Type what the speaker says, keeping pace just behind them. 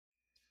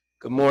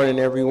Good morning,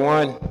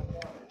 everyone.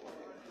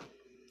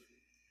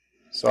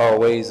 It's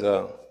always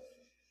a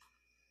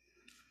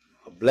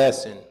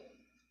blessing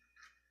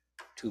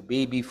to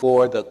be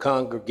before the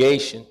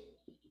congregation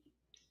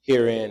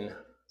here in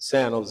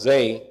San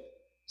Jose.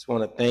 Just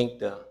want to thank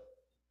the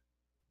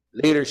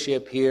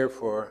leadership here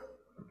for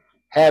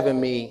having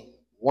me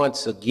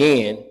once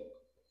again,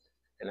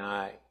 and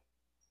I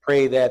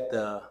pray that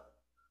the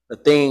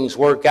things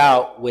work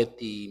out with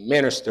the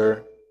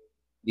minister,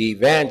 the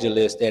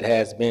evangelist that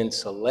has been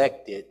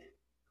selected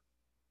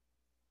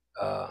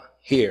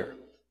here.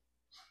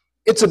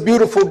 It's a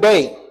beautiful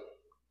day.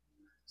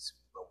 It's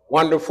a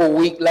wonderful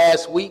week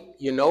last week.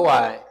 You know,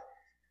 I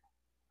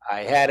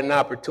had an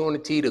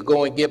opportunity to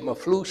go and get my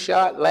flu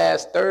shot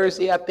last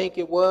Thursday, I think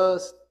it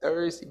was,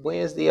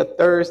 Wednesday or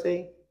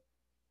Thursday.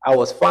 I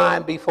was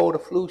fine before the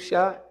flu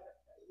shot.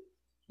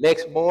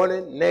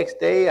 Next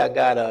day, I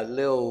got a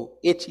little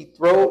itchy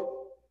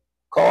throat,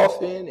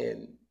 coughing,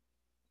 and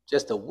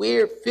just a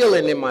weird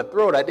feeling in my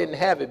throat. I didn't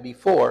have it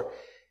before.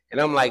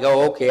 And I'm like,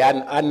 oh, okay,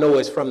 I know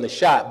it's from the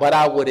shot. But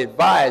I would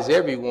advise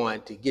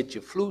everyone to get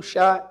your flu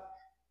shot,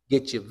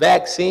 get your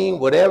vaccine,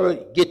 whatever,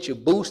 get your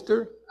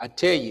booster. I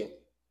tell you,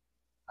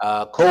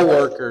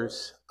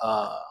 co-workers,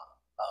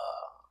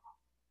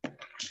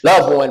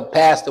 loved one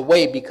passed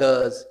away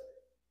because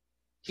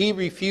he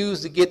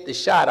refused to get the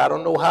shot. I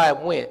don't know how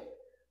it went,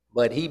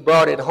 but he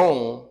brought it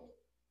home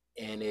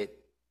and it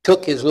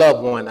took his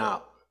loved one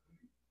out.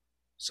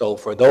 So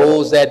for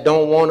those that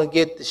don't want to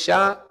get the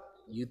shot,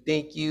 you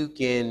think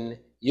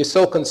you're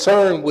so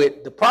concerned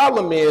with, the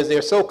problem is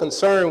they're so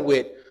concerned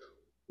with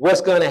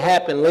what's going to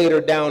happen later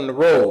down the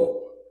road.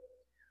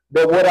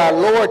 But what our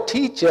Lord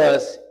teaches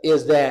us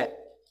is that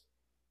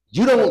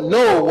you don't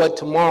know what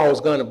tomorrow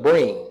is going to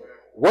bring.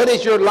 What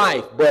is your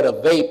life but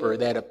a vapor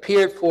that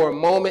appeared for a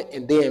moment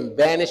and then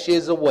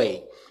vanishes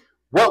away?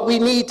 What we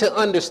need to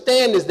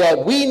understand is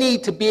that we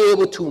need to be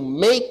able to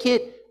make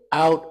it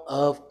out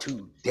of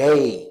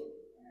today.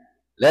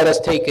 Let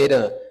us take it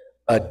a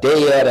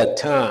day at a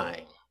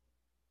time.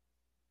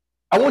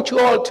 I want you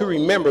all to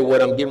remember what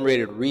I'm getting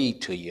ready to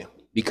read to you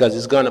because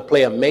it's going to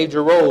play a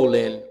major role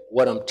in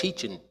what I'm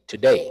teaching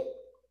today.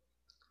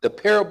 The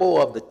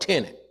parable of the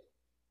tenants.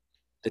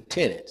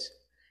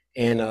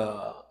 In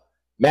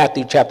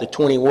Matthew chapter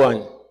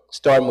 21,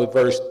 starting with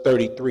verse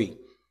 33,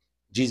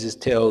 Jesus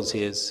tells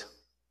his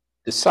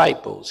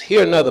disciples,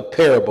 "Hear another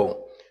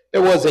parable.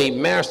 There was a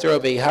master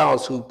of a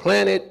house who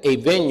planted a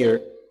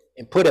vineyard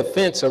and put a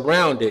fence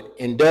around it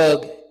and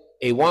dug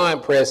a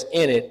wine press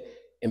in it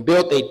and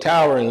built a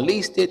tower and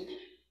leased it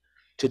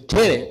to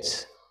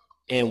tenants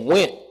and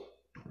went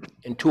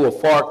into a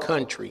far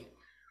country.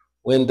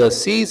 When the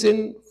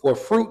season for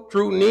fruit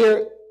drew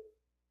near,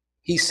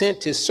 he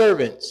sent his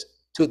servants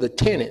to the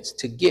tenants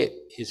to get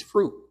his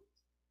fruit.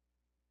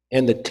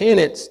 And the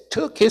tenants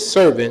took his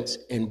servants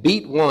and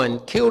beat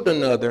one, killed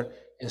another,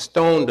 and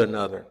stoned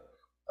another.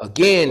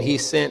 Again, he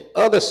sent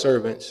other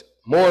servants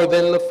more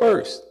than the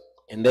first,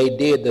 and they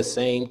did the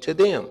same to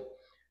them.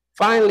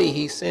 Finally,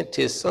 he sent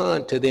his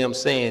son to them,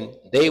 saying,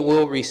 'They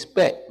will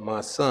respect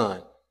my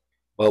son.'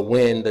 But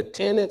when the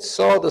tenants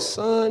saw the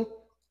son,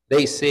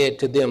 they said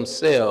to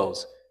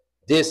themselves,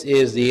 'This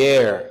is the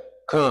heir.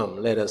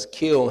 Come, let us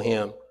kill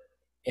him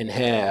and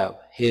have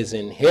his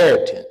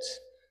inheritance.'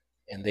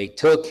 And they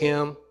took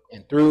him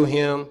and threw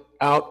him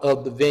out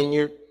of the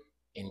vineyard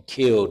and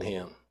killed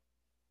him."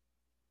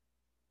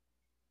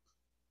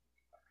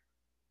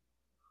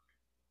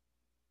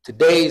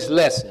 Today's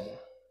lesson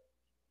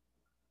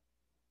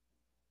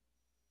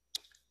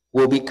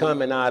will be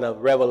coming out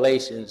of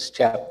Revelations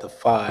chapter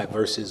 5,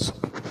 verses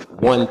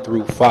 1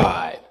 through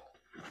 5.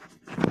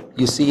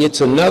 You see, it's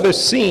another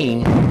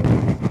scene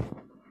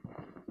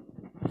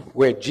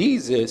where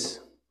Jesus,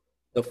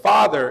 the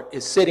Father,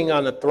 is sitting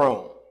on the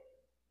throne.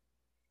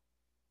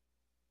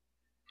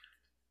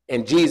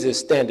 And Jesus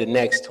standing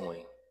next to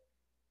him.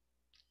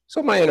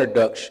 So my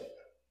introduction.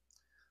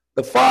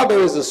 The Father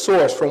is the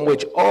source from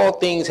which all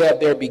things have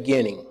their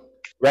beginning,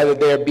 whether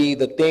there be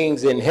the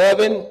things in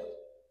heaven,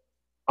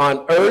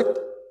 on earth,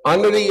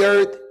 under the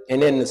earth,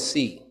 and in the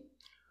sea.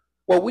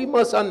 What we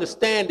must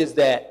understand is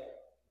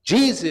that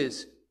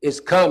Jesus is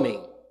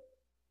coming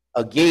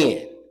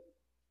again,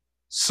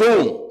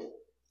 soon.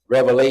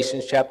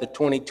 Revelation chapter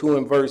 22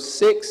 and verse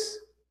 6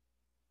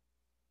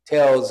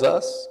 tells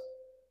us,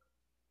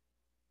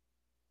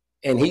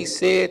 "And he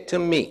said to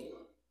me,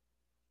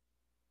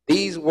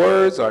 these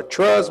words are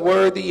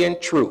trustworthy and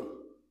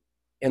true,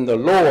 and the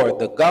Lord,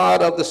 the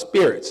God of the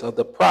spirits of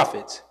the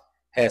prophets,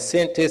 has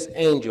sent his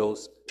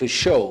angels to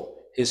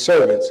show his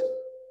servants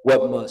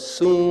what must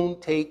soon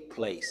take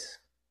place."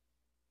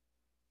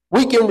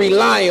 We can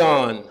rely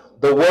on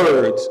the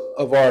words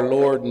of our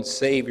Lord and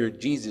Savior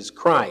Jesus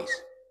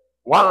Christ.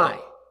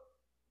 Why?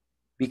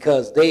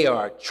 Because they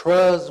are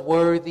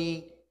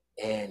trustworthy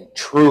and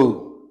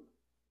true.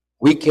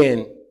 We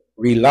can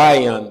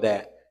rely on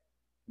that.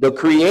 The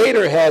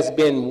Creator has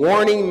been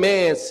warning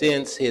man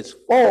since his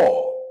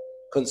fall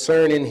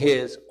concerning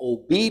his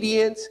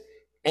obedience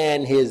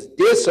and his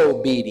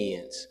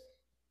disobedience.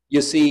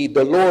 You see,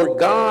 the Lord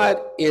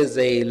God is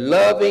a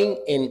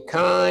loving and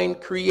kind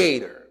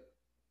creator.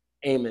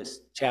 Amos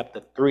chapter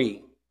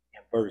 3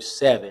 and verse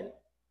 7.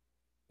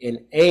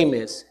 In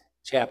Amos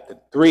chapter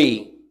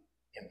 3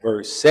 and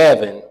verse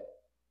 7,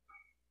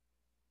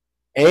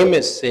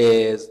 Amos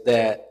says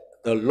that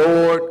the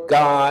Lord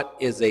God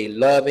is a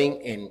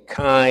loving and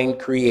kind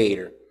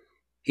creator.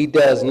 He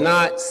does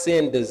not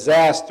send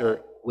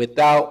disaster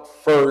without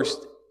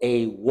first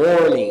a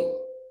warning.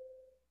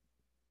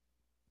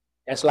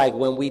 That's like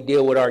when we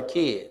deal with our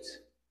kids.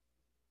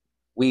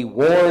 We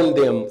warn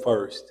them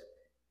first,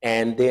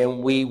 and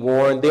then we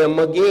warn them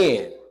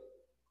again.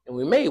 And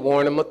we may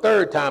warn them a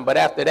third time, but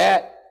after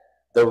that,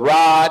 the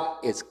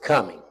rod is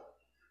coming.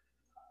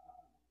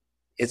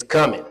 It's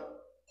coming.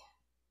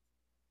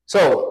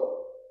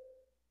 So,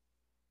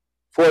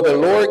 for the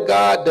Lord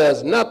God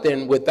does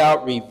nothing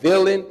without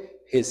revealing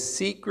his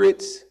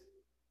secrets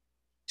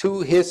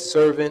to his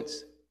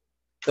servants,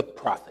 the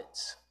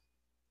prophets.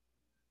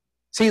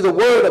 See, the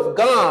word of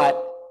God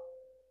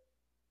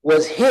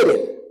was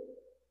hidden.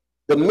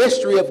 The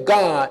mystery of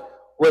God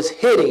was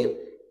hidden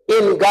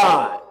in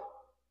God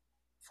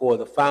for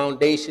the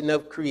foundation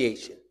of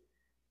creation.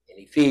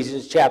 In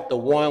Ephesians chapter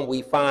 1,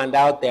 we find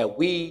out that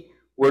we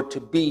were to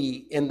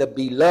be in the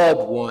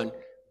beloved one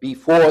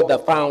before the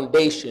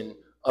foundation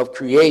of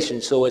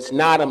creation. So it's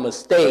not a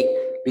mistake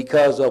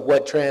because of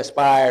what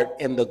transpired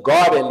in the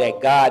garden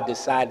that God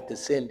decided to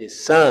send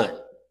his son.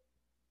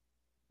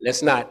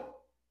 Let's not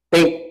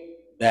think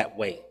that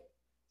way.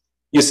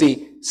 You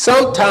see,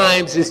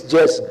 sometimes it's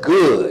just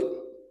good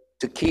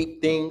to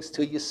keep things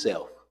to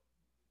yourself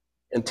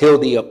until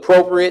the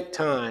appropriate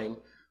time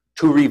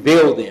to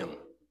reveal them.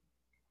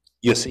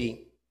 You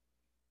see,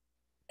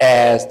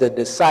 as the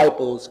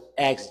disciples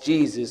asked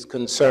Jesus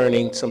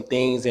concerning some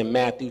things in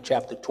Matthew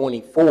chapter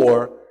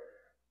 24,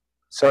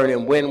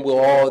 concerning when will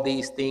all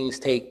these things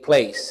take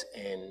place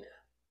and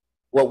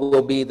what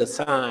will be the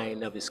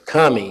sign of his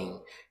coming.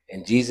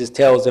 And Jesus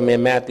tells them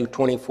in Matthew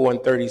 24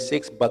 and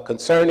 36, but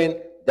concerning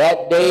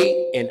that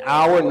day and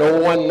hour,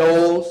 no one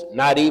knows,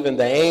 not even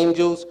the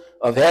angels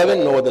of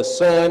heaven, nor the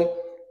Son,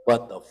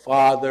 but the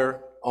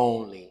Father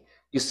only.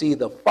 You see,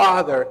 the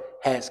Father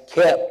has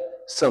kept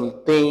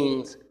some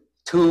things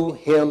to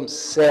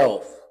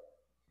himself.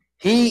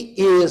 He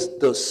is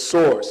the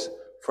source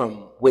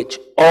from which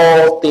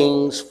all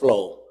things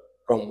flow,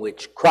 from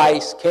which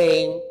Christ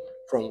came,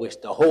 from which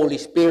the Holy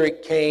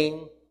Spirit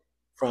came,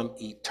 from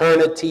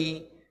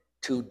eternity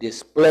to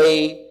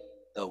display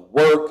the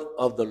work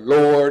of the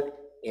Lord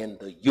in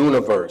the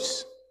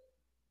universe.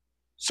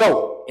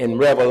 So, in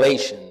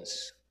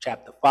Revelations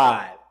chapter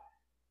 5,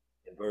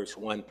 in verse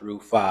 1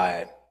 through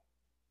 5,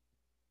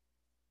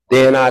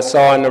 then I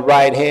saw in the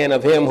right hand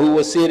of him who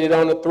was seated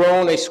on the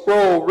throne a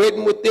scroll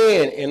written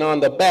within and on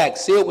the back,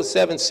 sealed with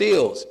 7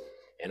 seals.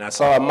 And I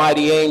saw a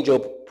mighty angel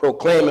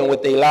proclaiming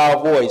with a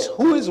loud voice,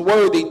 who is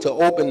worthy to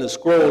open the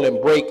scroll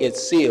and break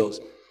its seals?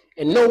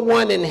 And no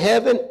one in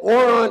heaven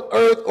or on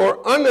earth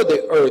or under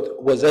the earth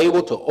was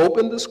able to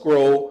open the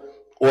scroll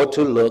or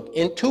to look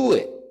into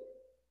it.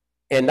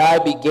 And I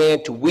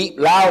began to weep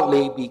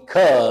loudly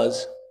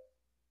because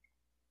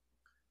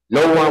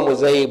no one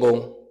was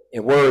able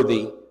and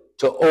worthy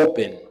to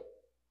open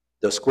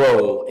the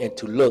scroll and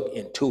to look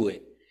into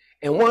it.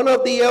 And one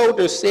of the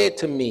elders said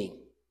to me,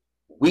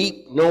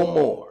 weep no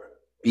more.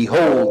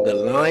 Behold, the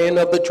Lion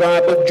of the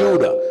tribe of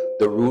Judah,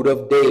 the root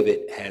of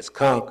David, has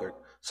conquered,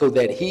 so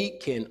that he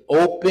can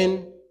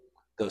open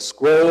the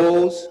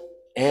scrolls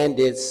and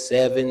its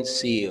 7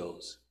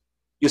 seals.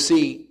 You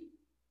see,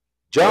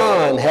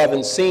 John,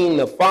 having seen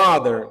the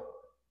Father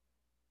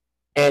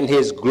and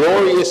his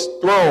glorious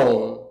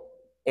throne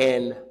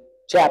in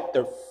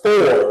chapter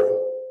 4,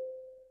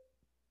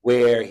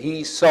 where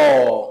he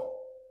saw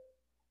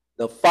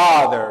the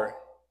Father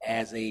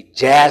as a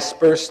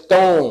jasper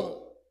stone,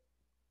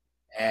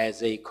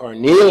 as a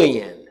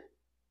carnelian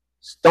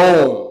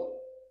stone,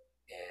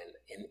 and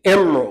an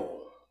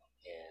emerald,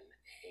 and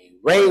a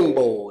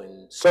rainbow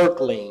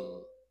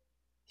encircling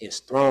his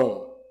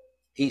throne.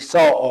 He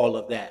saw all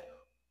of that.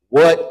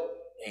 What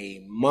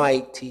a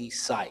mighty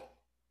sight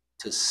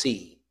to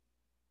see.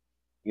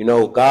 You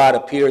know, God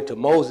appeared to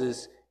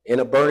Moses in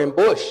a burning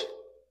bush.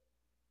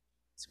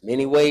 There's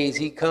many ways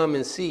he come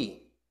and see.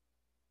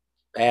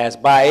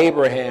 Passed by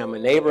Abraham,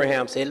 and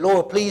Abraham said,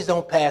 Lord, please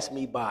don't pass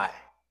me by.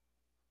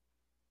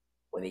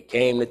 When he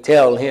came to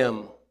tell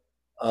him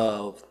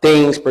of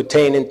things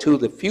pertaining to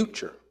the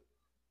future,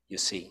 you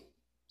see.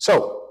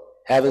 So,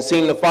 having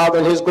seen the Father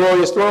in his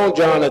glorious throne,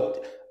 John's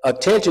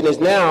attention is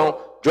now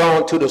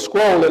drawn to the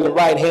scroll in the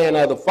right hand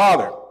of the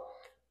Father.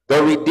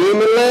 The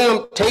redeeming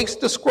Lamb takes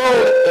the scroll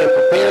and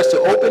prepares to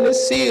open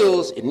its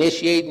seals,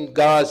 initiating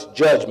God's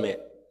judgment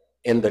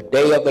in the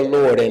day of the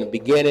Lord and the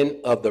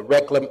beginning of the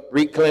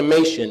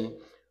reclamation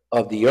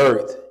of the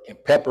earth in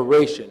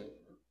preparation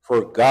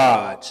for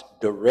God's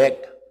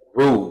direct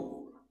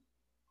rule.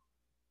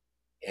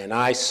 And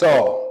I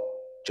saw,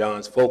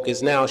 John's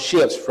focus now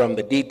shifts from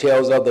the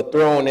details of the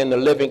throne and the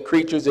living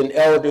creatures and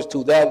elders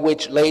to that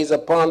which lays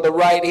upon the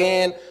right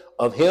hand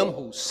of him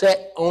who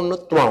sat on the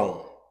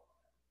throne.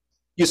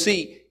 You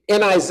see,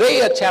 in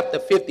Isaiah chapter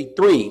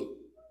 53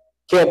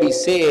 can be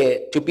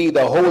said to be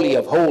the Holy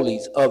of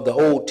Holies of the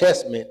Old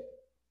Testament,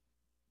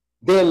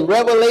 then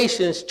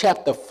Revelations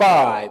chapter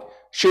 5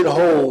 should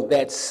hold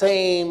that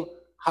same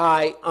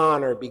high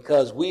honor,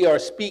 because we are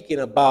speaking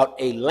about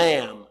a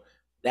lamb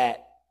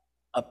that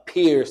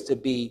appears to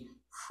be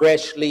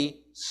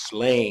freshly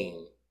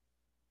slain.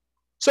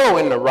 So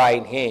in the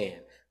right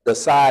hand, the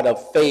side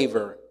of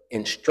favor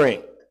and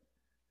strength.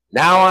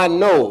 Now I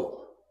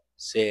know,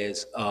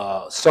 says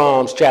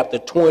Psalms chapter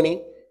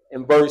 20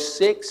 and verse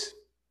 6.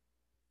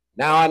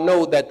 Now I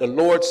know that the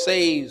Lord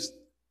saves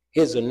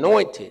his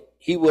anointed.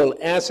 He will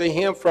answer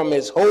him from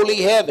his holy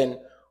heaven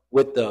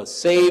with the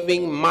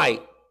saving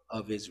might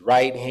of his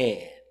right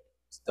hand.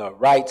 It's the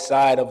right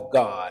side of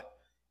God.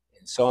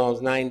 In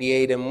Psalms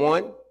 98 and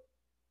 1.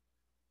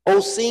 Oh,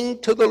 sing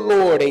to the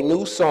Lord a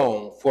new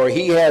song, for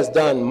he has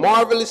done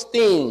marvelous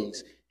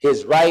things.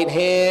 His right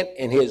hand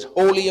and his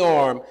holy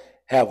arm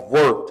have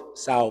worked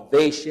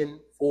salvation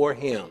for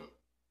him.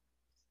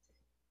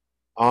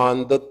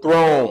 On the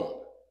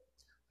throne,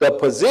 the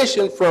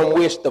position from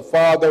which the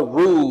Father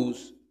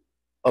rules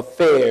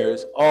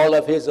affairs, all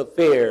of his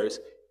affairs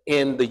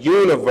in the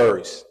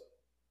universe.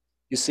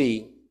 You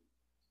see,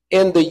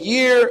 in the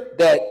year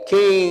that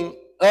King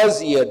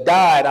Uzziah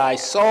died, I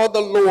saw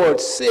the Lord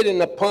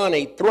sitting upon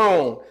a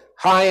throne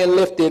high and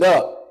lifted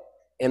up,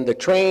 and the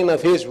train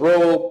of his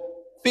robe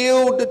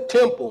filled the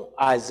temple,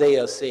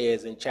 Isaiah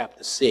says in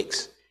chapter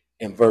 6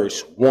 and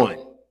verse 1.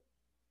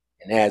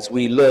 And as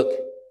we look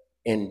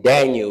in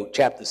Daniel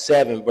chapter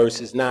 7,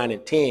 verses 9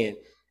 and 10,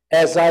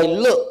 as I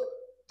looked,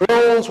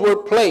 thrones were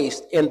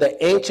placed, and the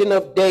Ancient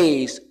of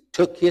Days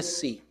took his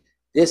seat.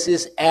 This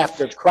is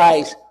after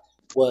Christ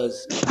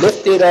was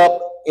lifted up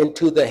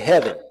into the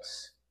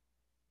heavens.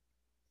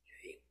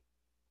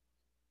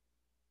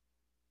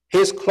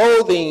 His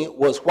clothing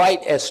was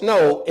white as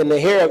snow, and the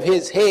hair of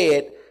his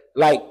head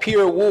like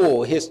pure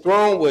wool. His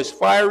throne was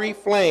fiery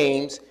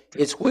flames.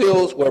 Its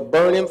wheels were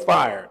burning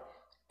fire.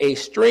 A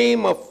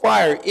stream of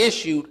fire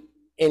issued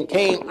and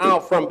came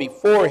out from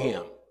before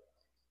him.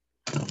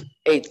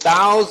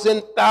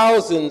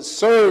 1,000,000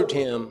 served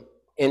him,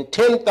 and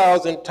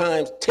 10,000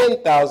 times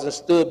 10,000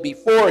 stood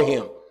before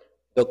him.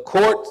 The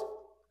court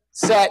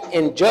sat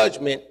in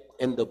judgment,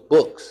 and the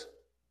books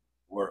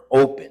were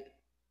open.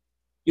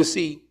 You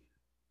see,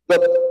 the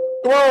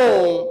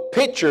throne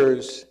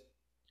pictures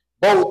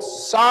both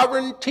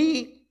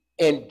sovereignty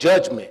and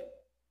judgment.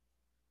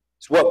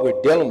 It's what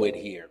we're dealing with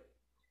here.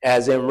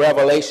 As in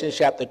Revelation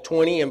chapter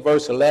 20 and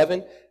verse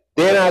 11,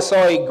 then I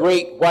saw a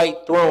great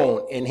white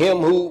throne, and him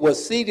who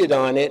was seated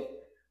on it.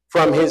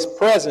 From his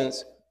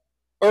presence,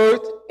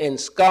 earth and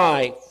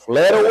sky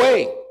fled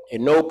away,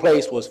 and no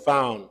place was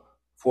found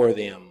for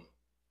them.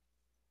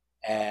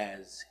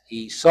 As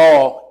he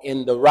saw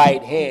in the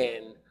right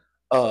hand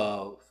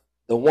of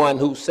the one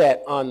who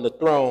sat on the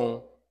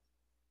throne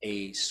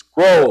a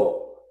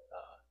scroll,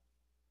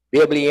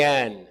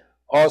 Biblion,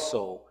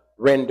 also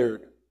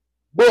rendered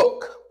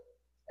book,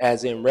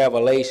 as in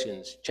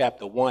Revelations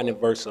chapter 1 and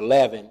verse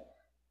 11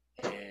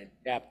 and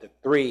chapter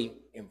 3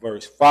 and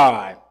verse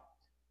 5.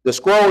 The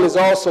scroll is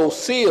also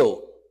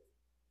sealed.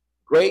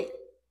 Great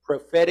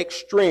prophetic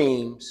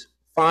streams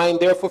find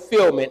their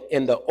fulfillment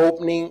in the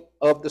opening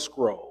of the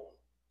scroll.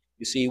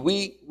 You see,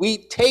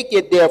 we take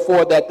it,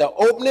 therefore, that the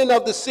opening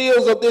of the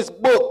seals of this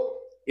book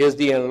is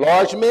the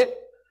enlargement,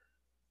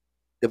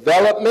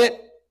 development,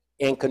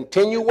 and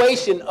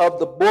continuation of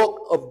the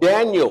book of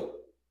Daniel,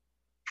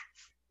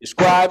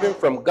 describing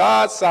from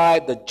God's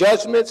side the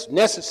judgments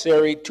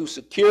necessary to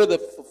secure the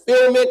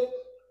fulfillment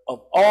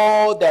of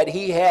all that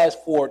he has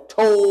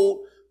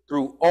foretold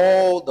through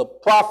all the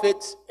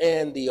prophets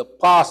and the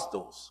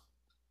apostles.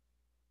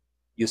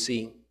 You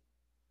see,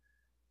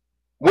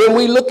 when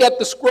we look at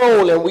the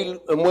scroll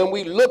and when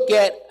we look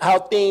at how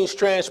things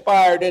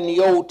transpired in the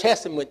Old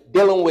Testament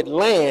dealing with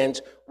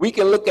lands, we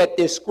can look at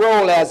this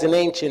scroll as an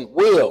ancient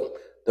will.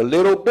 The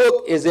little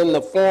book is in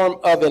the form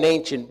of an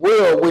ancient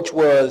will, which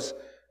was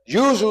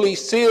usually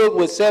sealed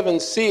with 7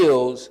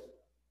 seals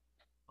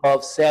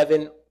of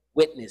 7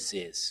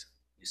 witnesses.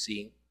 You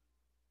see,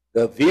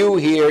 the view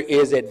here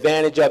is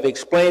advantage of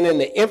explaining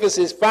the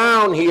emphasis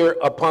found here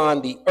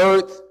upon the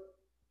earth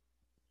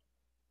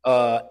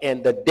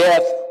and the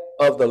death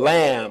of the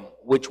Lamb,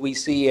 which we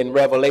see in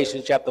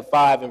Revelation chapter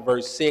 5 and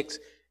verse 6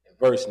 and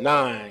verse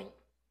 9.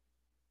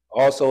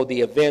 Also,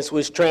 the events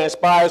which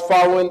transpires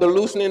following the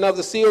loosening of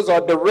the seals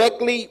are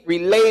directly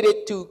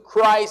related to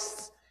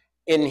Christ's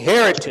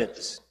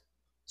inheritance.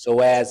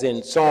 So as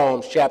in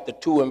Psalms chapter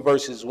 2 and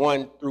verses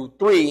 1 through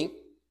 3,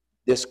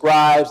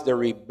 describes the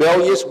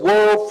rebellious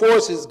world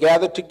forces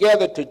gathered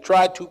together to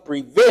try to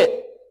prevent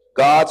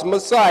God's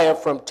Messiah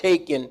from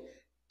taking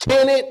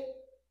tenant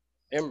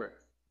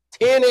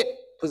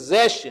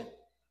possession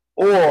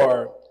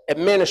or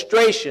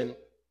administration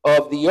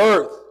of the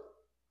earth.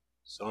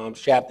 Psalms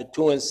chapter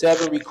 2 and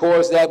 7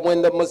 records that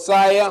when the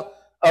Messiah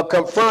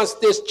confronts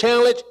this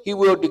challenge, he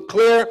will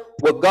declare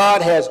what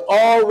God has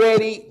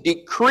already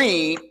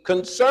decreed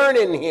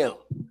concerning him.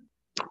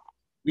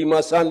 We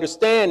must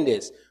understand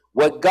this.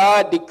 What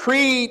God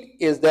decreed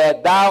is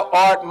that thou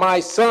art my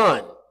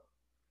son.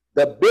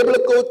 The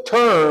biblical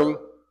term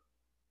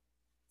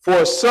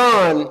for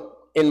son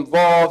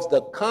involves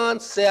the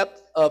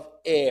concept of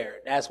heir.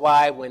 That's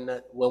why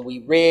when we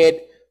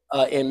read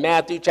in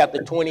Matthew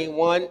chapter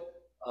 21,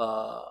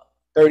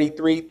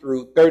 33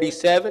 through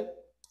 37,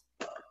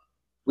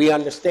 we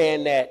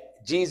understand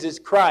that Jesus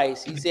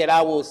Christ, he said,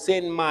 I will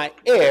send my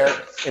heir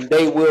and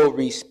they will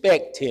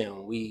respect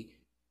him. We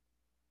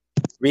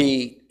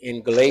read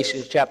in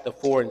Galatians chapter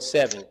 4 and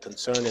 7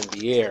 concerning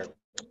the heir.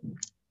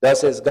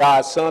 Thus as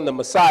God's son, the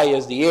Messiah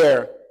is the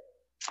heir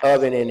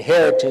of an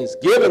inheritance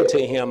given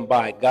to him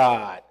by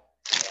God.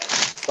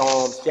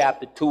 Psalms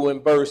chapter 2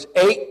 and verse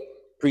 8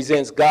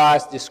 presents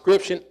God's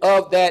description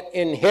of that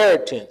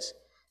inheritance.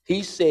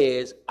 He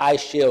says, I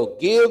shall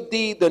give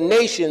thee the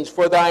nations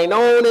for thine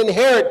own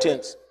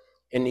inheritance,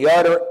 and the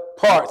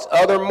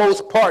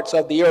othermost parts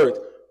of the earth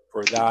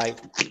for thy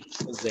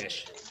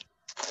possession.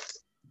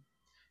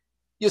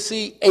 You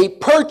see, a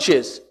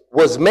purchase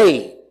was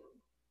made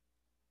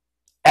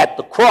at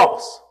the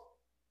cross.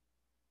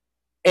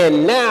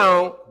 And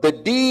now the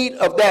deed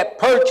of that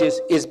purchase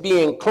is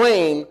being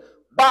claimed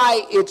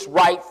by its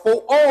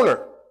rightful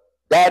owner.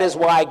 That is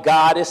why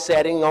God is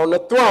sitting on the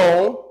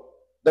throne,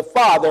 the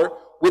Father,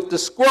 with the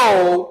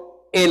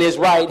scroll in his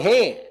right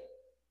hand.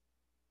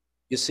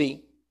 You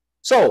see?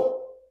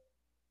 So,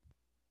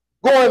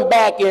 going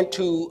back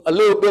into a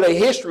little bit of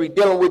history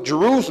dealing with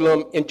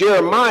Jerusalem in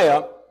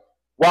Jeremiah,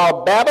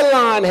 while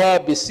Babylon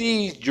had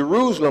besieged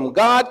Jerusalem,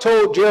 God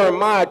told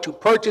Jeremiah to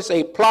purchase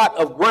a plot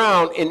of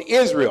ground in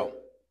Israel.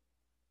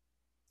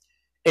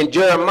 In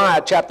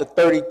Jeremiah chapter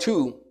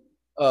 32,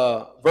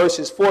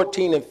 verses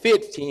 14 and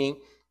 15,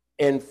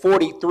 and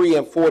 43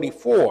 and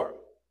 44,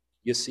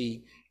 you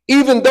see,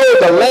 even though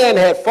the land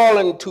had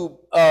fallen to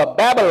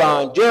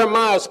Babylon,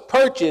 Jeremiah's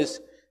purchase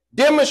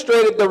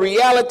demonstrated the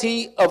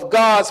reality of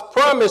God's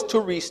promise to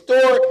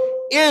restore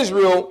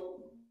Israel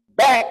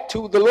back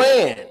to the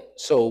land.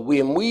 So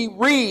when we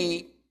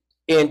read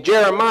in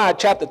Jeremiah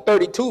chapter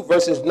 32,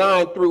 verses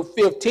 9 through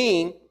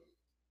 15,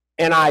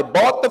 and I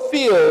bought the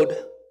field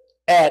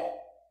at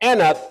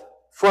Anath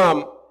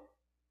from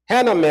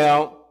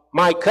Hanamel,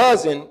 my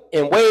cousin,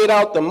 and weighed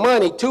out the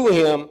money to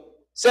him,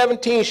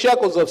 17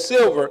 shekels of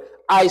silver.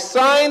 I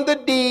signed the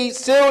deed,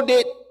 sealed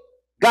it,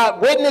 got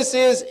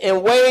witnesses,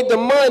 and weighed the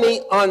money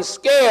on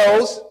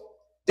scales.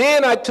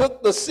 Then I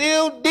took the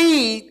sealed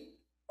deed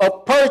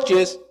of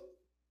purchase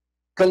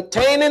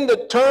containing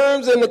the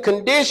terms and the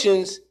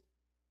conditions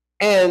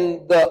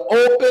and the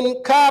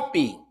open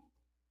copy.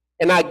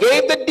 And I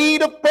gave the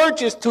deed of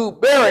purchase to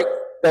Barak,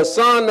 the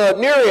son of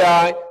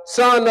Neri,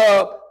 son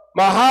of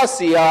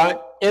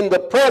Mahasiah, in the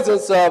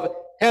presence of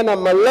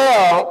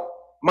Hanamelech,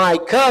 my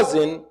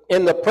cousin,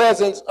 in the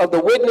presence of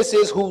the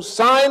witnesses who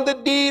signed the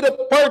deed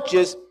of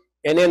purchase,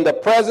 and in the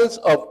presence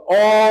of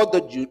all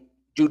the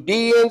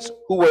Judeans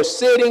who were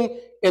sitting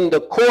in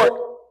the court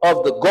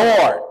of the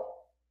guard.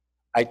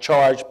 I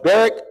charged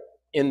Barak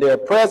in their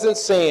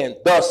presence, saying,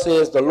 thus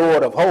says the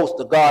Lord of hosts,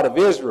 the God of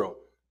Israel,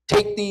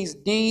 take these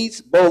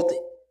deeds, both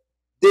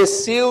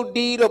this sealed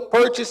deed of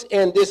purchase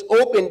and this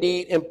open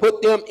deed, and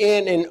put them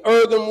in an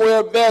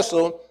earthenware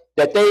vessel,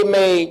 that they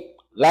may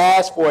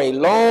last for a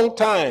long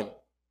time.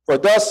 For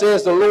thus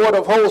says the Lord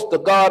of hosts, the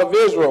God of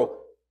Israel,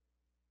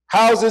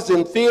 houses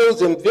and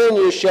fields and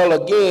vineyards shall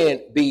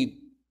again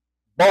be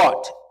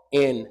bought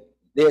in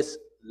this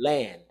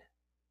land.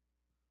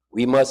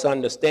 We must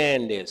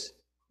understand this.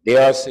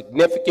 There are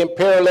significant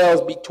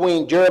parallels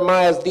between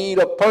Jeremiah's deed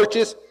of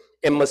purchase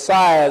and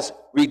Messiah's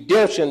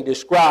redemption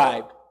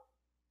described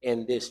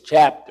in this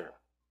chapter.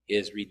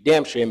 His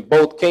redemption. In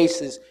both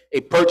cases,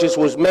 a purchase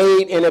was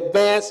made in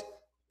advance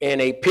and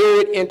a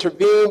period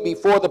intervened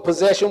before the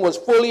possession was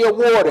fully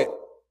awarded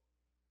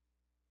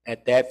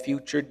at that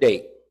future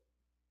date.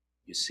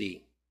 You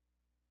see,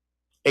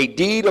 a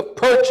deed of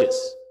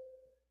purchase.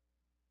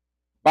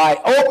 By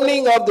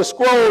opening of the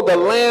scroll, the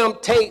Lamb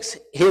takes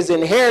his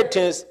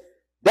inheritance,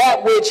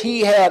 that which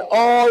he had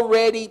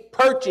already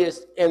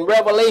purchased in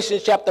Revelation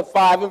chapter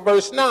 5 and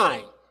verse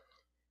 9.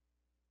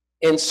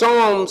 In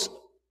Psalms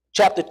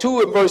chapter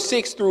 2 and verse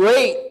 6 through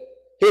 8,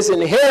 his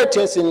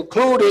inheritance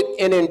included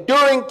an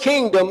enduring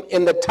kingdom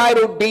in the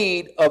title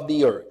deed of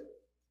the earth.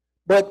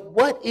 But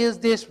what is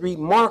this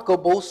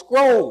remarkable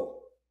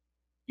scroll?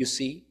 You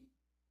see,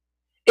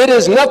 it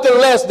is nothing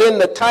less than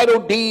the title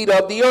deed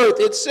of the earth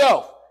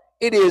itself.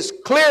 It is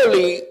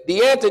clearly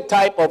the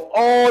antitype of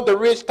all the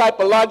rich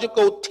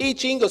typological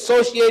teaching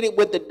associated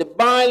with the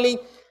divinely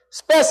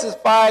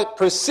specified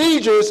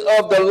procedures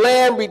of the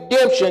land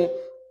redemption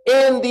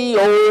in the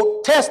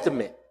Old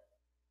Testament.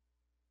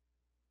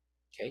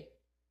 Okay.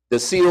 The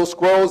sealed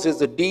scrolls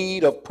is a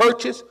deed of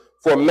purchase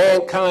for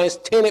mankind's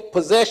tenant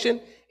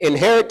possession,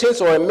 inheritance,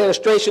 or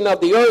administration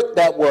of the earth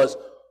that was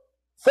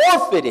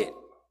forfeited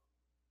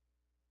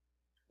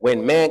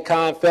when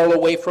mankind fell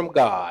away from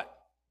God.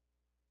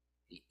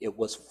 The it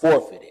was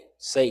forfeited.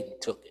 Satan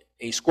took it.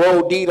 A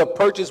scroll deed of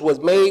purchase was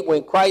made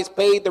when Christ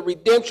paid the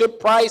redemption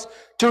price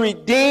to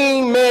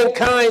redeem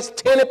mankind's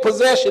tenant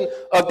possession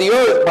of the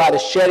earth by the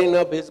shedding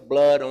of his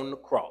blood on the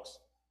cross.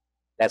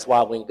 That's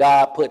why when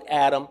God put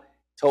Adam,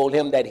 told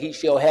him that he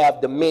shall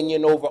have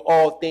dominion over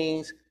all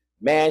things,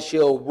 man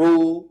shall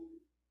rule.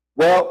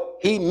 Well,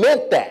 he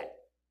meant that.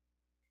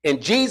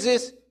 And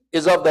Jesus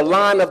is of the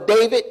line of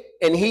David,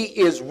 and he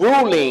is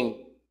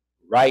ruling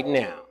right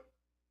now.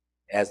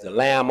 As the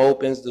Lamb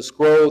opens the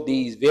scroll,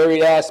 these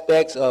varied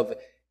aspects of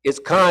its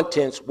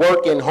contents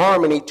work in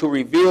harmony to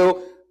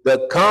reveal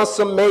the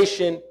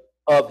consummation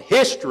of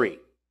history.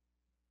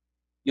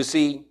 You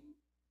see,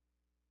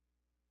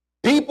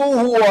 people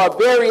who are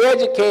very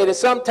educated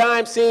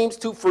sometimes seem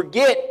to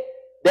forget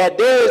that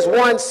there is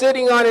one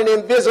sitting on an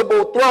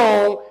invisible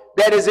throne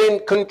that is in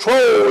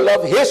control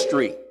of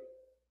history.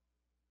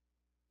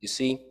 You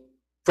see,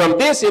 from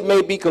this it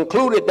may be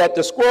concluded that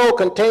the scroll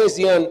contains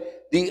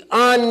the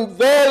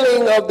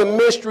unveiling of the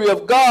mystery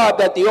of God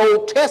that the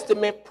Old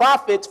Testament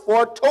prophets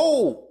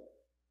foretold.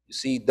 You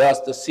see,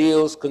 thus the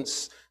seals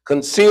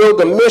conceal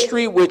the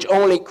mystery which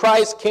only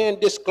Christ can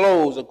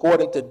disclose,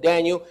 according to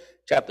Daniel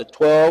chapter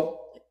 12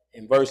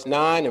 and verse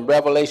 9 and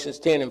Revelations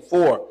 10 and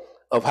 4,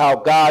 of how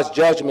God's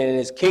judgment in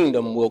his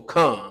kingdom will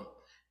come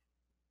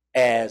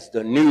as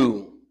the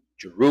new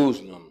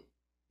Jerusalem.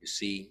 You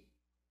see,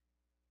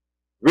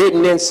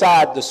 written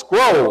inside the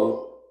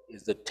scroll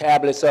is the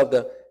tablets of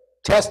the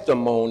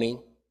testimony.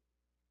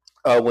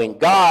 When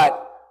God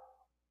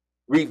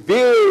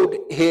revealed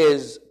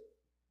his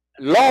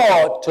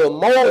law to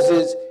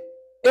Moses,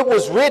 it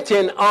was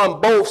written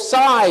on both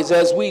sides,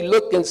 as we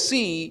look and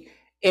see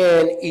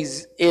in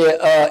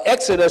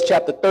Exodus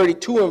chapter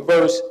 32 and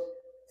verse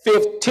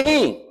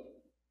 15.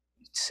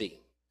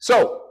 See,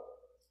 so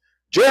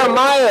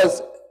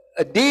Jeremiah's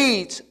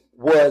deeds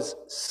was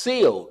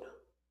sealed.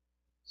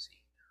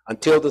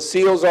 Until the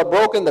seals are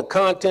broken, the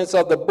contents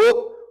of the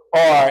book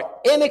are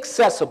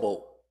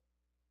inaccessible.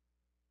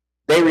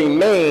 They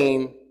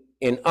remain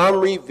in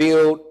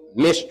unrevealed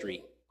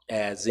mystery,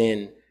 as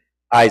in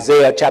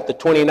Isaiah chapter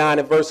 29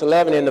 and verse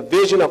 11. And the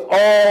vision of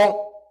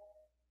all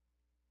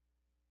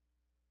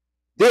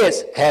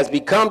this has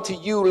become to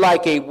you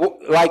like the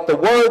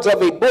words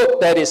of a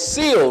book that is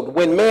sealed.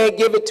 When man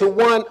give it to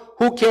one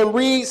who can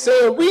read,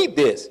 saying, read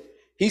this,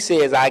 he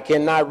says, I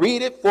cannot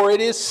read it, for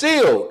it is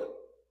sealed.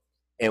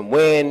 And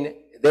when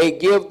they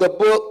give the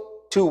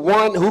book to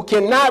one who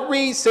cannot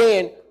read,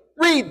 saying,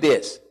 read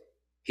this,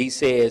 he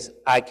says,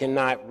 I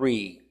cannot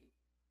read.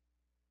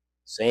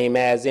 Same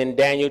as in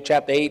Daniel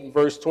chapter 8 and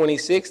verse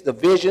 26, the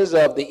visions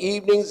of the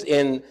evenings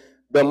and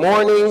the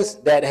mornings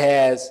that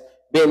has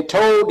been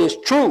told is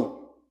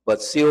true,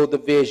 but seal the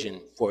vision,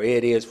 for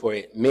it is for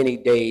many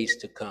days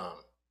to come.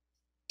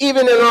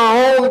 Even in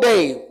our own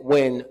day,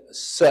 when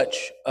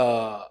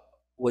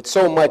with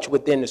so much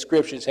within the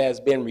scriptures has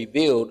been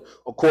revealed,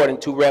 according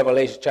to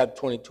Revelation chapter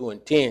 22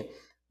 and 10,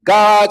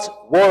 God's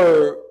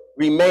word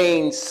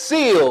remains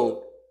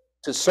sealed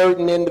to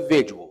certain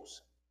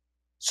individuals.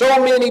 So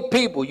many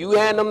people, you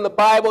hand them the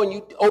Bible and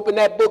you open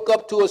that book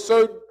up to a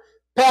certain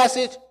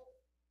passage,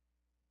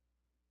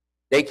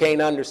 they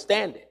can't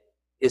understand it.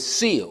 It's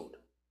sealed.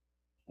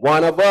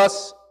 One of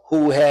us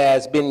who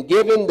has been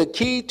given the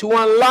key to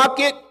unlock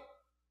it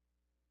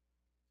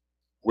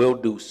will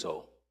do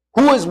so.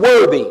 Who is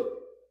worthy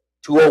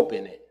to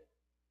open it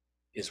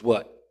is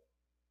what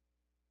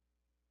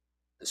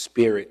the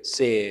Spirit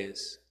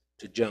says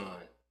to John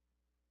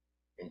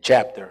in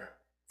chapter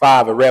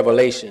 5 of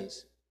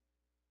Revelations,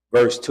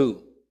 verse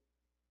 2.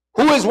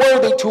 Who is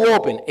worthy to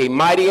open? A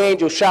mighty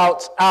angel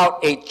shouts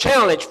out a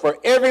challenge for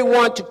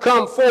everyone to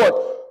come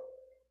forth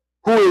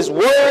who is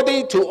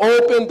worthy to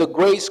open the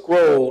great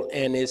scroll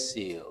and its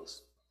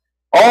seals.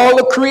 All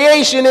the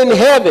creation in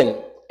heaven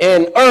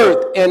and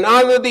earth and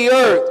under the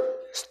earth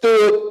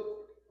stood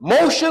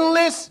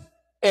motionless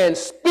and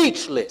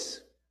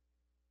speechless.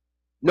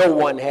 No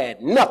one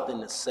had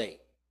nothing to say.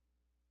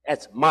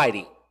 That's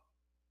mighty.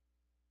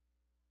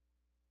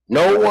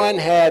 No one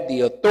had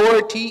the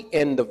authority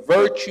and the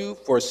virtue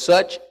for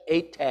such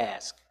a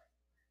task.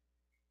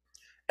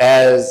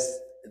 As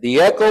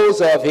the echoes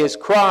of his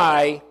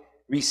cry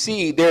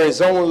recede, there is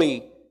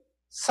only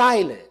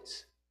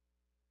silence.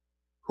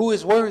 Who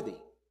is worthy?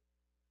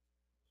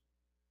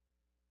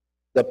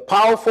 The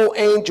powerful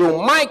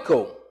angel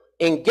Michael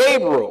and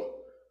Gabriel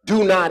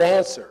do not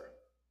answer.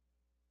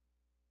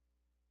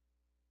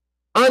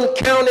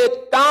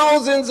 Uncounted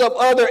thousands of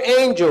other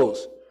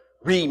angels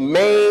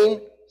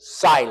remain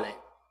silent.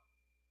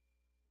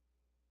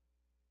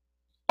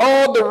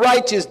 All the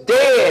righteous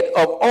dead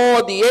of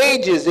all the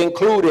ages,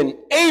 including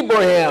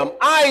Abraham,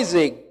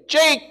 Isaac,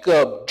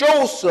 Jacob,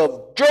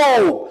 Joseph,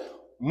 Job,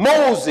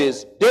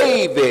 Moses,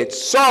 David,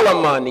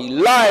 Solomon,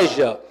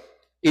 Elijah,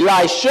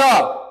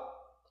 Elisha,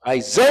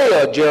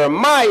 Isaiah,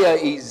 Jeremiah,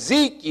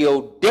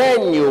 Ezekiel,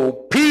 Daniel,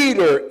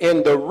 Peter,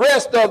 and the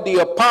rest of the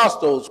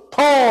apostles,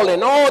 Paul,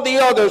 and all the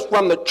others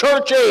from the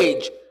church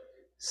age,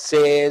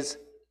 says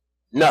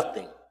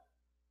nothing.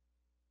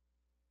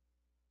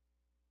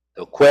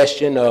 The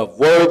question of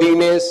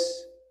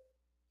worthiness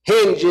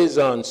hinges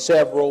on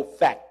several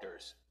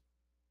factors.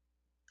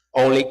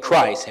 Only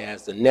Christ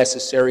has the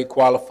necessary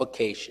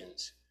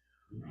qualifications: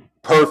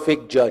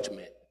 perfect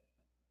judgment,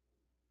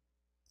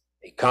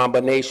 a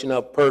combination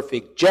of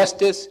perfect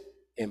justice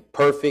and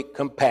perfect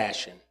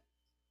compassion,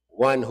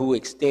 one who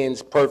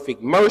extends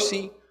perfect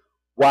mercy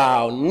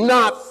while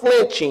not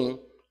flinching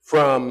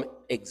from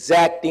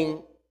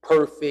exacting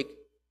perfect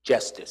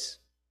justice.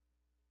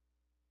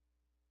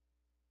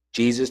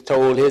 Jesus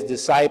told his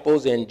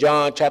disciples in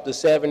John chapter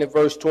 7 and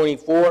verse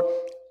 24,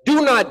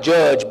 "Do not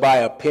judge by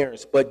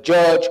appearance, but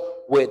judge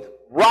with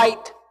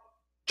right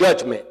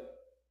judgment.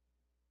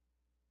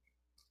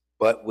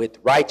 But with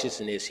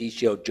righteousness he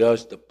shall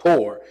judge the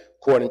poor,"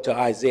 according to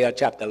Isaiah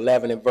chapter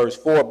 11 and verse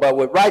 4. "But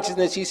with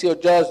righteousness he shall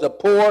judge the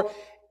poor,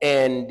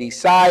 and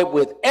decide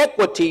with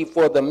equity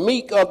for the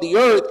meek of the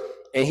earth.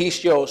 And he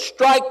shall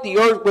strike the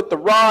earth with the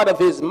rod of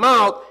his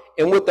mouth,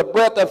 and with the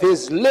breath of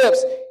his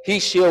lips he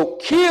shall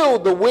kill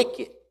the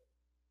wicked."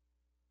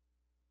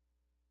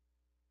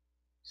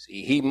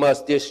 See, he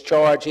must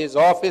discharge his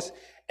office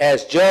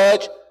as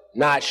judge,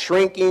 not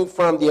shrinking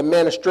from the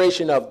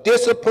administration of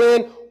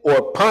discipline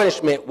or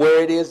punishment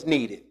where it is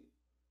needed.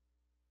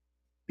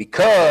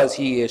 Because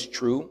he is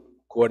true,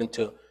 according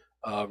to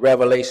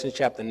Revelation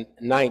chapter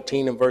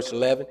 19 and verse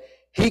 11,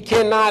 he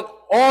cannot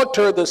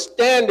alter the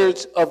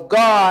standards of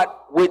God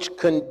which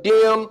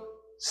condemn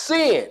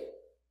sin.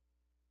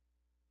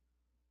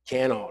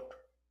 Can't alter.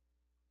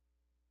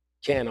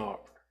 Can't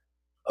alter.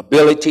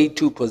 Ability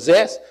to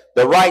possess,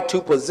 the right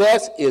to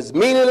possess is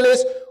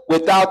meaningless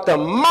without the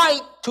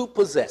might to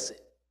possess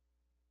it.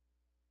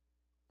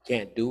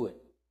 Can't do it.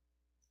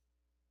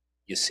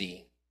 You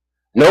see,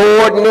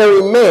 no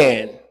ordinary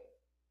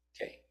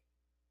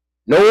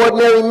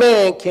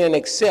man can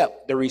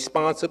accept the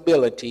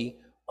responsibility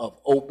of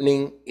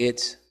opening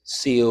its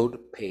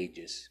sealed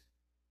pages.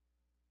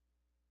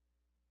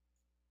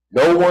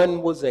 No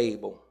one was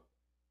able.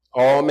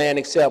 All men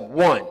except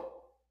one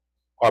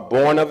are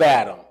born of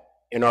Adam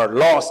and are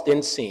lost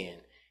in sin,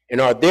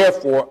 and are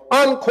therefore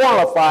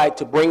unqualified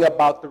to bring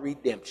about the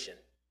redemption.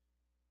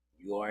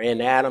 You are in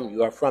Adam,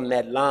 you are from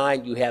that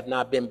line, you have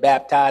not been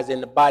baptized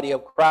in the body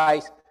of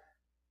Christ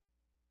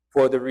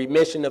for the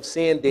remission of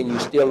sin, then you're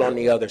still on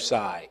the other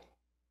side.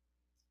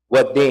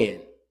 What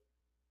then?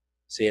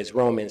 Says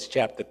Romans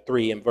chapter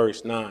 3 and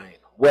verse 9.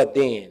 What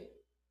then?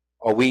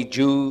 Are we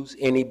Jews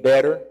any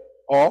better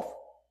off?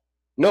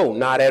 No,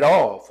 not at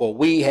all. For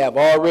we have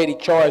already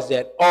charged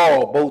that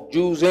all, both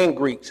Jews and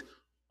Greeks,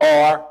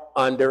 are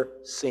under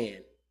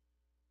sin.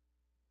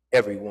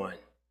 Everyone.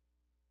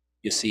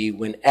 You see,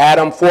 when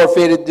Adam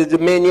forfeited the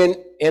dominion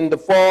in the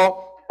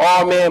fall,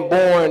 all men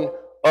born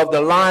of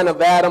the line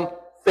of Adam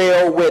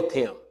fell with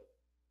him.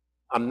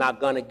 I'm not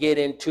going to get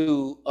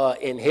into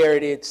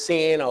inherited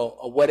sin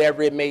or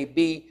whatever it may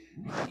be.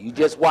 You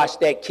just watch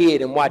that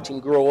kid and watch him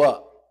grow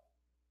up.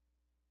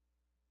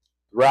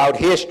 Throughout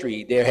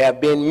history, there have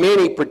been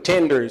many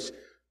pretenders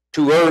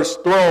to earth's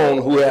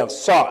throne who have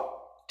sought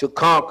to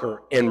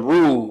conquer and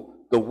rule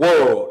the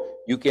world.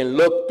 You can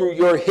look through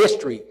your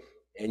history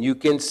and you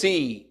can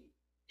see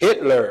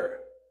Hitler,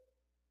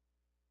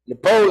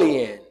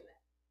 Napoleon,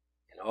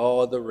 and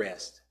all the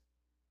rest.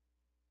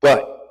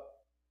 But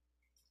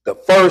the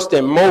first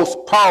and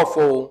most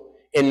powerful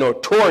and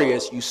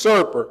notorious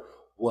usurper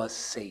was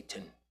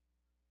Satan.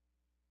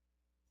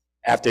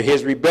 After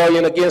his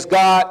rebellion against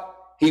God,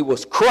 he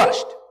was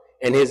crushed,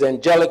 and his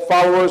angelic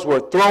followers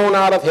were thrown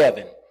out of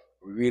heaven.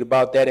 We read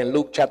about that in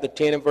Luke chapter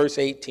 10 and verse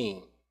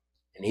 18.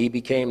 And he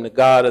became the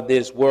God of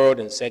this world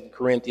in 2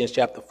 Corinthians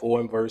chapter 4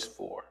 and verse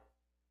 4.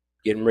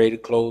 Getting ready to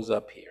close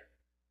up here.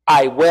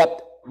 I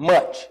wept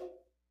much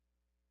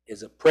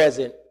is a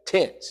present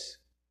tense.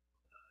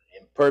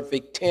 In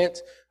perfect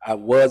tense, I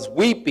was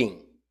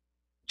weeping.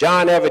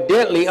 John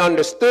evidently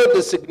understood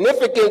the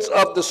significance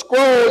of the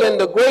scroll and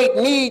the great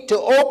need to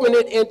open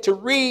it and to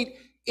read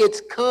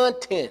its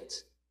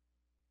contents.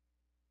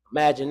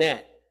 Imagine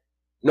that.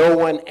 No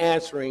one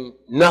answering,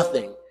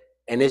 nothing,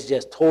 and it's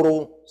just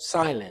total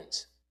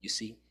silence, you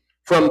see.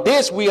 From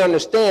this, we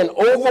understand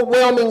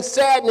overwhelming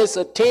sadness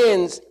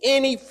attends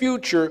any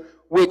future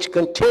which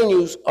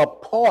continues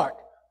apart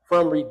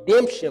from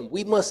redemption.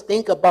 We must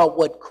think about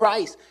what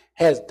Christ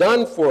has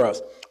done for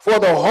us. For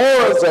the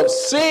horrors of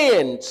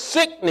sin,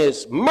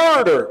 sickness,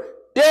 murder,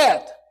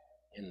 death,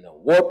 and the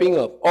warping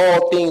of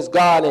all things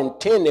God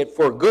intended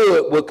for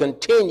good will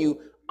continue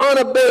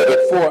unabated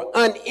for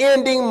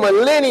unending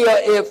millennia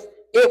if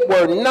it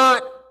were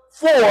not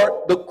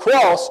for the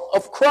cross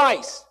of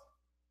Christ.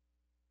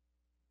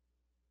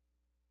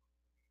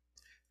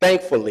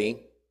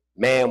 Thankfully,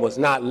 man was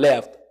not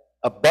left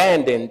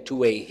abandoned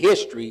to a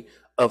history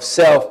of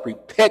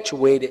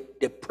self-perpetuated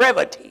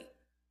depravity.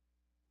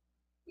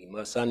 We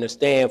must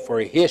understand, for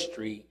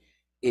history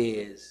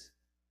is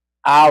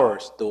our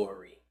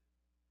story.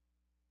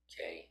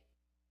 Okay.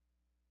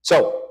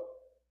 So,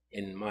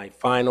 in my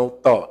final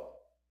thought,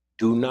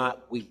 do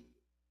not weep.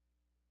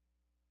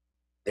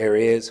 There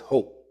is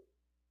hope.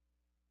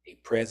 A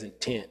present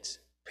tense,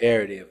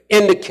 imperative,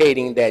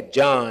 indicating that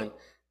John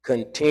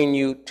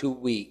continued to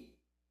weep.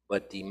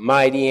 But the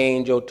mighty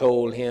angel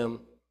told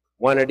him,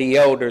 one of the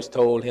elders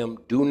told him,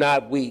 do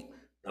not weep.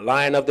 The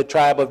Lion of the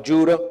tribe of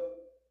Judah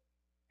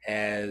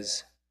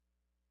has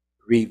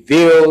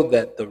revealed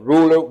that the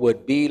ruler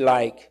would be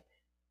like,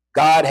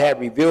 God had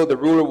revealed the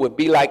ruler would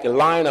be like a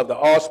lion of the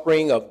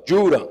offspring of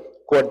Judah,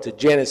 according to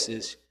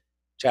Genesis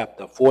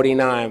chapter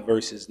 49,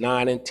 verses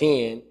 9 and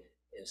 10,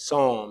 and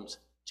Psalms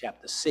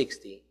chapter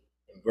 60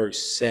 and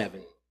verse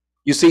 7.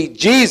 You see,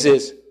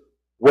 Jesus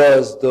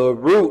was the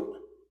root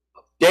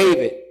of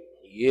David.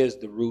 He is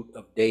the root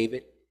of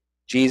David.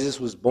 Jesus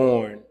was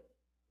born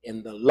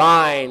in the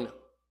line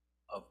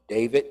of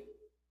David.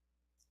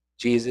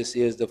 Jesus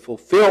is the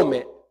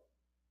fulfillment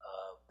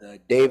of the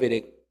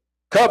Davidic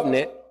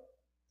covenant.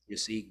 You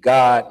see,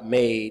 God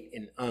made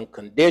an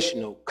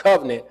unconditional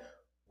covenant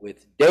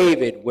with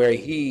David where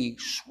he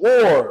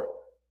swore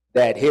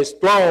that his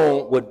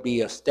throne would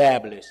be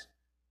established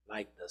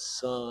like the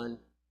sun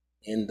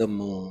and the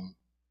moon,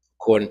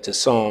 according to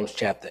Psalms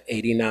chapter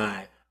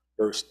 89,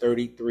 verse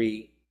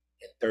 33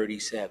 and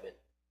 37.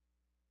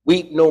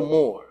 Weep no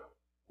more.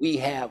 We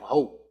have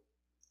hope.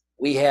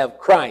 We have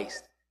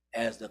Christ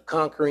as the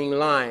conquering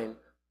lion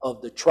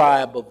of the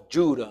tribe of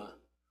Judah,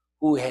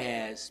 who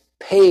has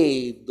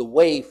paved the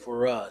way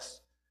for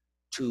us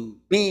to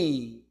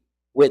be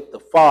with the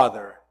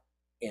Father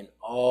in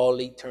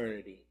all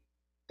eternity.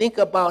 Think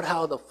about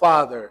how the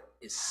Father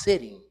is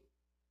sitting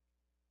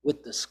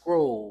with the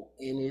scroll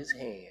in his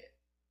hand.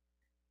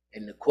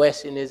 And the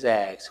question is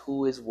asked,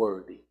 who is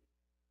worthy?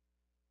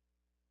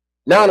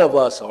 None of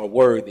us are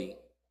worthy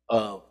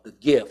of the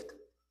gift,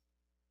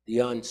 the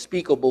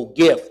unspeakable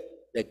gift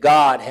that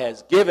God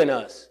has given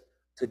us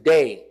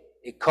today.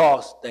 It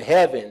cost the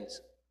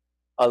heavens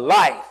a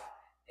life,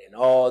 and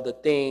all the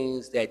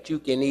things that you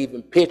can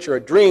even picture or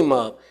dream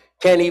of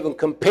can't even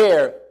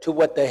compare to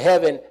what the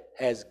heaven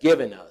has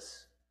given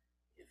us.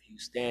 If you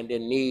stand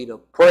in need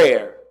of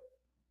prayer,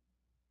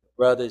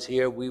 brothers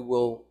here, we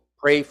will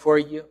pray for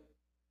you.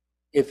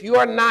 If you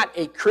are not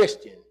a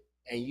Christian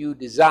and you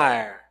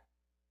desire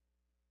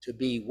to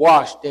be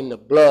washed in the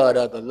blood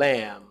of the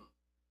Lamb,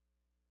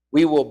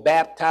 we will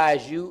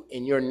baptize you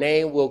and your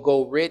name will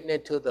go written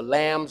into the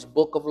Lamb's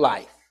book of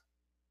life.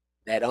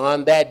 That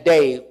on that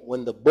day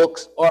when the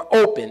books are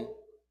open,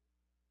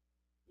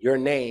 your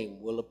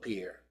name will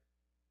appear.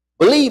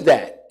 Believe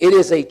that. It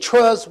is a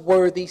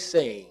trustworthy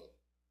saying.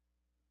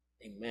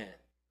 Amen.